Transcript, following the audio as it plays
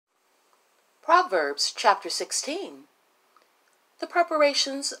Proverbs Chapter 16. The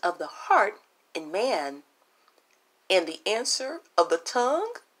preparations of the heart in man, and the answer of the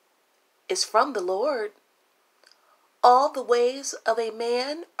tongue is from the Lord. All the ways of a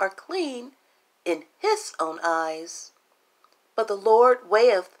man are clean in his own eyes, but the Lord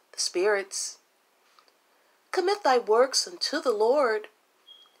weigheth the spirits. Commit thy works unto the Lord,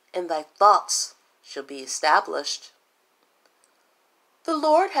 and thy thoughts shall be established. The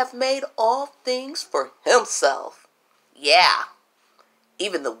Lord hath made all things for himself,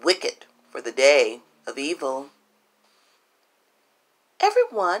 even the wicked for the day of evil.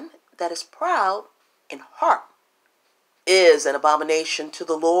 Everyone that is proud in heart is an abomination to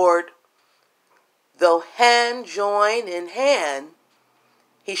the Lord. Though hand join in hand,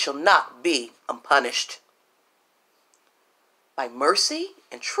 he shall not be unpunished. By mercy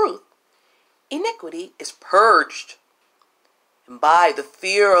and truth, iniquity is purged, and by the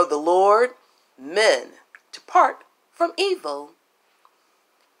fear of the Lord, men depart from evil.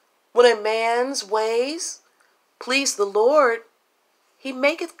 When a man's ways please the Lord, he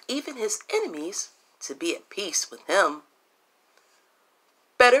maketh even his enemies to be at peace with him.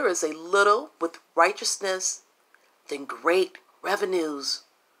 Better is a little with righteousness than great revenues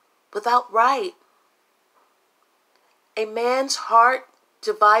without right. A man's heart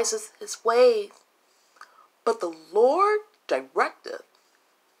deviseth his way, but the Lord directeth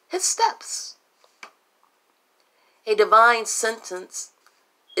his steps. A divine sentence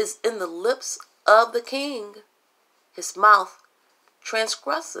is in the lips of the king. His mouth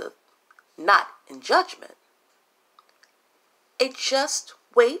transgresseth not in judgment. A just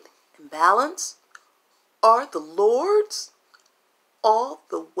weight and balance are the Lord's. All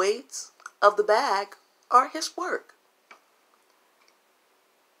the weights of the bag are his work.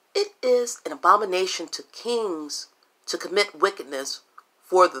 It is an abomination to kings to commit wickedness,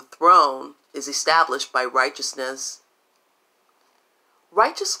 for the throne is established by righteousness.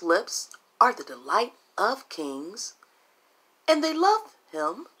 Righteous lips are the delight of kings, and they love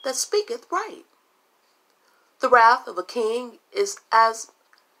him that speaketh right. The wrath of a king is as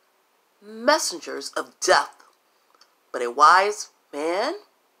messengers of death, but a wise man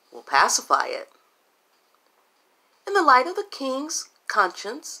will pacify it. In the light of the king's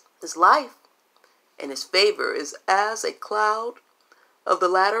conscience is life, and his favor is as a cloud of the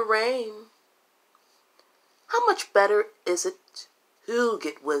latter rain. How much better is it to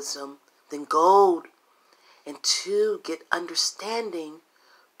get wisdom than gold, and to get understanding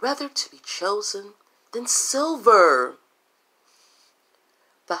rather to be chosen than silver.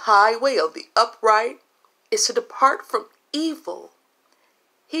 The highway of the upright is to depart from evil.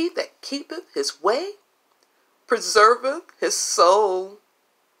 He that keepeth his way preserveth his soul.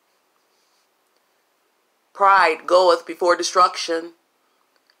 Pride goeth before destruction,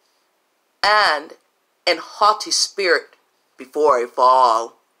 and an haughty spirit before a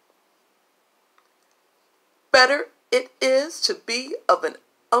fall. Better it is to be of an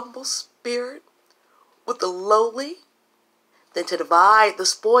humble spirit with the lowly than to divide the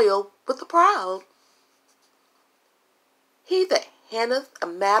spoil with the proud. He that handleth a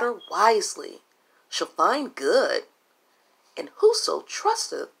matter wisely shall find good, and whoso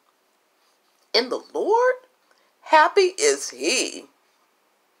trusteth in the Lord, happy is he.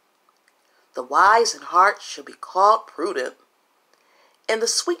 The wise in heart shall be called prudent, and the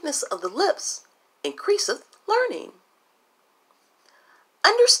sweetness of the lips increaseth learning.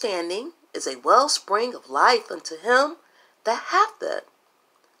 Understanding is a wellspring of life unto him that hath it,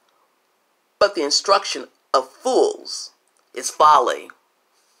 but the instruction of fools is folly.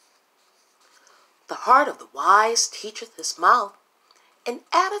 The heart of the wise teacheth his mouth, and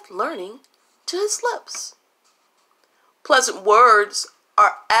addeth learning to his lips. Pleasant words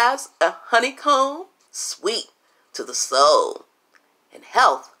are as a honeycomb, sweet to the soul, and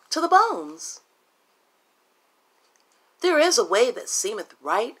health to the bones. There is a way that seemeth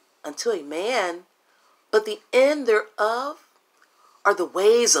right unto a man, but the end thereof are the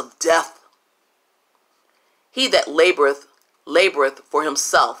ways of death. He that laboureth for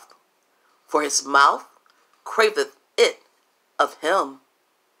himself, for his mouth craveth it of him.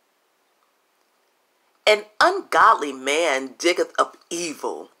 An ungodly man diggeth up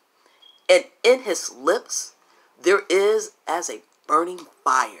evil, and in his lips there is as a burning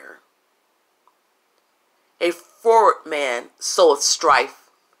fire. A forward man soweth strife,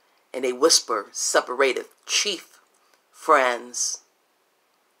 and a whisper separateth chief friends.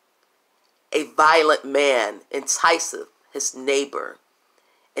 A violent man enticeth his neighbor,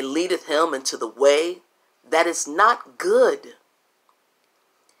 and leadeth him into the way that is not good.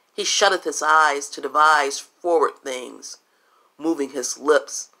 He shutteth his eyes to devise forward things. Moving his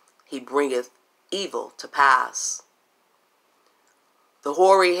lips, he bringeth evil to pass. The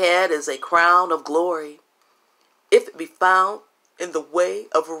hoary head is a crown of glory, if it be found in the way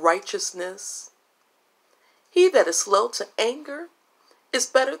of righteousness. He that is slow to anger is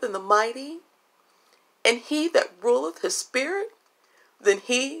better than the mighty, and he that ruleth his spirit than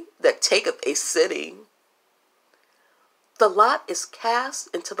he that taketh a city. The lot is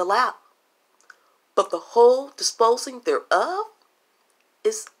cast into the lap, but the whole disposing thereof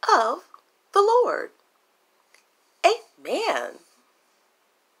is of the Lord. Amen.